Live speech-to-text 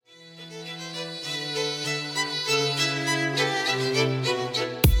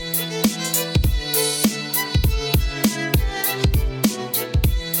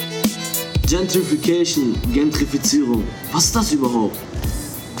Gentrification, Gentrifizierung. Was ist das überhaupt?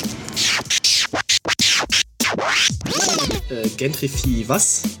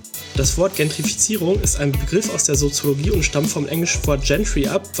 Was? Das Wort Gentrifizierung ist ein Begriff aus der Soziologie und stammt vom englischen Wort Gentry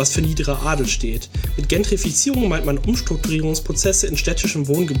ab, was für niederer Adel steht. Mit Gentrifizierung meint man Umstrukturierungsprozesse in städtischen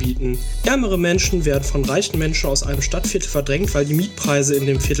Wohngebieten. Ärmere Menschen werden von reichen Menschen aus einem Stadtviertel verdrängt, weil die Mietpreise in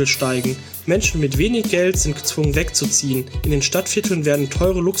dem Viertel steigen. Menschen mit wenig Geld sind gezwungen wegzuziehen. In den Stadtvierteln werden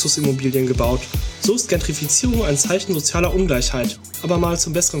teure Luxusimmobilien gebaut. So ist Gentrifizierung ein Zeichen sozialer Ungleichheit. Aber mal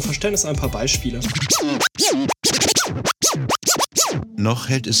zum besseren Verständnis ein paar Beispiele. Noch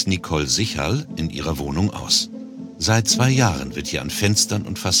hält es Nicole Sicherl in ihrer Wohnung aus. Seit 2 Jahren wird hier an Fenstern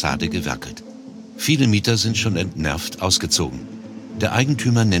und Fassade gewerkelt. Viele Mieter sind schon entnervt ausgezogen. Der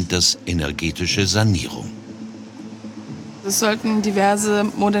Eigentümer nennt das energetische Sanierung. Es sollten diverse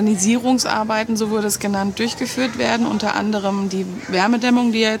Modernisierungsarbeiten, so wurde es genannt, durchgeführt werden. Unter anderem die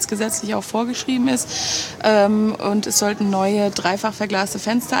Wärmedämmung, die ja jetzt gesetzlich auch vorgeschrieben ist. Und es sollten neue dreifach verglaste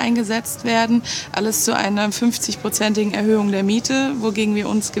Fenster eingesetzt werden. Alles zu einer 50-prozentigen Erhöhung der Miete, wogegen wir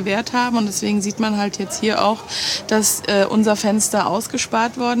uns gewehrt haben. Und deswegen sieht man halt jetzt hier auch, dass unser Fenster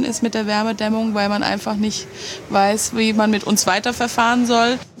ausgespart worden ist mit der Wärmedämmung, weil man einfach nicht weiß, wie man mit uns weiterverfahren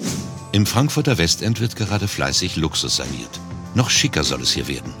soll. Im Frankfurter Westend wird gerade fleißig Luxus saniert. Noch schicker soll es hier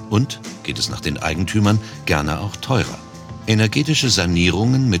werden. Und, geht es nach den Eigentümern, gerne auch teurer. Energetische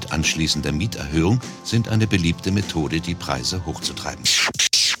Sanierungen mit anschließender Mieterhöhung sind eine beliebte Methode, die Preise hochzutreiben.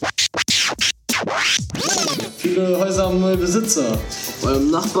 Viele Häuser haben neue Besitzer. Auf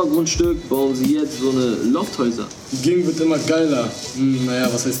eurem Nachbargrundstück bauen sie jetzt so eine Lofthäuser. Die Gegend wird immer geiler. Naja,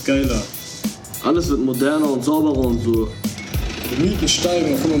 was heißt geiler? Alles wird moderner und sauberer und so. Die Mieten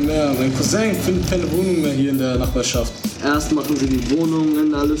steigen noch immer mehr. Mein Cousin findet keine Wohnung mehr hier in der Nachbarschaft. Erst machen sie die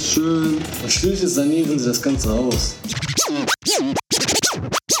Wohnungen, alles schön. Und schließlich sanieren sie das ganze Haus.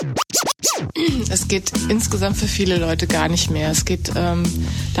 Es geht insgesamt für viele Leute gar nicht mehr.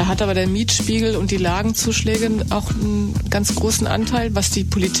 Da hat aber der Mietspiegel und die Lagenzuschläge auch einen ganz großen Anteil, was die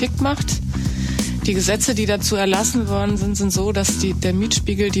Politik macht. Die Gesetze, die dazu erlassen worden sind so, dass der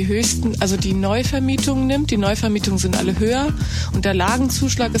Mietspiegel die höchsten, also die Neuvermietungen nimmt. Die Neuvermietungen sind alle höher. Und der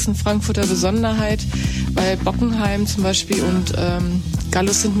Lagenzuschlag ist in Frankfurter Besonderheit, weil Bockenheim zum Beispiel und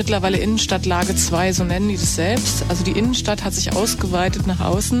Gallus sind mittlerweile Innenstadtlage 2, so nennen die das selbst. Also die Innenstadt hat sich ausgeweitet nach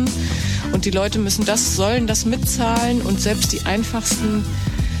außen und die Leute sollen das mitzahlen und selbst die einfachsten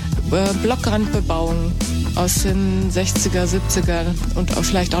Blockrandbebauungen aus den 60er, 70er und auch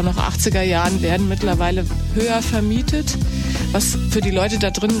vielleicht auch noch 80er Jahren werden mittlerweile höher vermietet, was für die Leute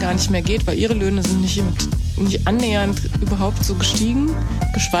da drin gar nicht mehr geht, weil ihre Löhne sind nicht annähernd überhaupt so gestiegen,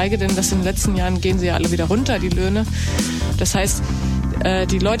 geschweige denn, dass in den letzten Jahren gehen sie ja alle wieder runter, die Löhne. Das heißt,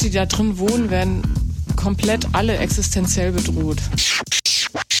 die Leute, die da drin wohnen, werden komplett alle existenziell bedroht.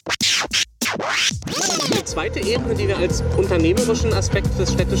 Die zweite Ebene, die wir als unternehmerischen Aspekt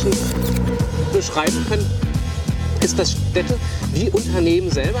des Städtischen beschreiben können, ist, dass Städte wie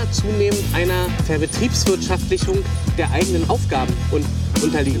Unternehmen selber zunehmend einer Verbetriebswirtschaftlichung der eigenen Aufgaben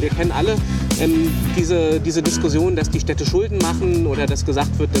unterliegen. Wir kennen alle diese Diskussion, dass die Städte Schulden machen oder dass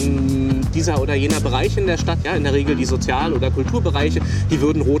gesagt wird, in dieser oder jener Bereich in der Stadt, ja, in der Regel die Sozial- oder Kulturbereiche, die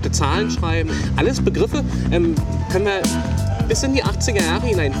würden rote Zahlen schreiben. Alles Begriffe können wir bis in die 80er Jahre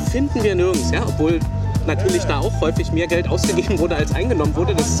hinein finden wir nirgends, ja, obwohl natürlich da auch häufig mehr Geld ausgegeben wurde, als eingenommen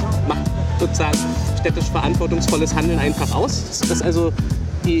wurde. Das macht sozusagen städtisch verantwortungsvolles Handeln einfach aus. Dass also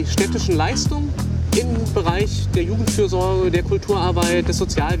die städtischen Leistungen im Bereich der Jugendfürsorge, der Kulturarbeit, des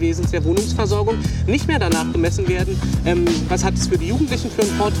Sozialwesens, der Wohnungsversorgung nicht mehr danach gemessen werden, was hat es für die Jugendlichen für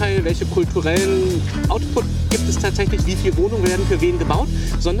einen Vorteil, welche kulturellen Output gibt es tatsächlich, wie viele Wohnungen werden für wen gebaut,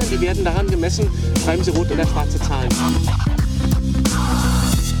 sondern die werden daran gemessen, schreiben sie rot oder schwarze Zahlen.